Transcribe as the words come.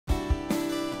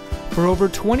For over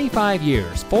 25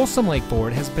 years, Folsom Lake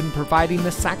Ford has been providing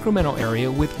the Sacramento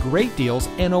area with great deals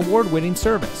and award-winning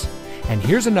service. And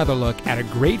here's another look at a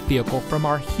great vehicle from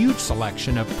our huge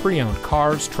selection of pre-owned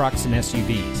cars, trucks, and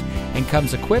SUVs, and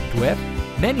comes equipped with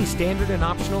many standard and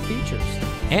optional features,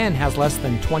 and has less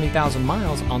than 20,000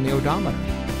 miles on the odometer.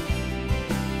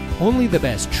 Only the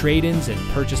best trade-ins and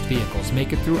purchased vehicles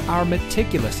make it through our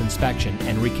meticulous inspection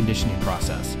and reconditioning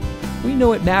process. We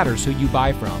know it matters who you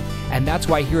buy from, and that's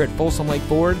why here at Folsom Lake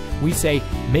Ford, we say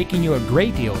making you a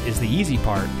great deal is the easy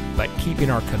part, but keeping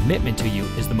our commitment to you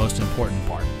is the most important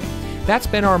part. That's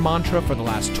been our mantra for the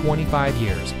last 25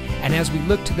 years, and as we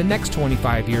look to the next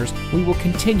 25 years, we will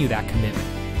continue that commitment.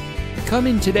 Come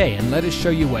in today and let us show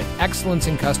you what excellence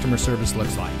in customer service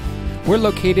looks like. We're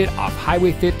located off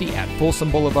Highway 50 at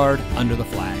Folsom Boulevard under the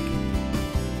flag.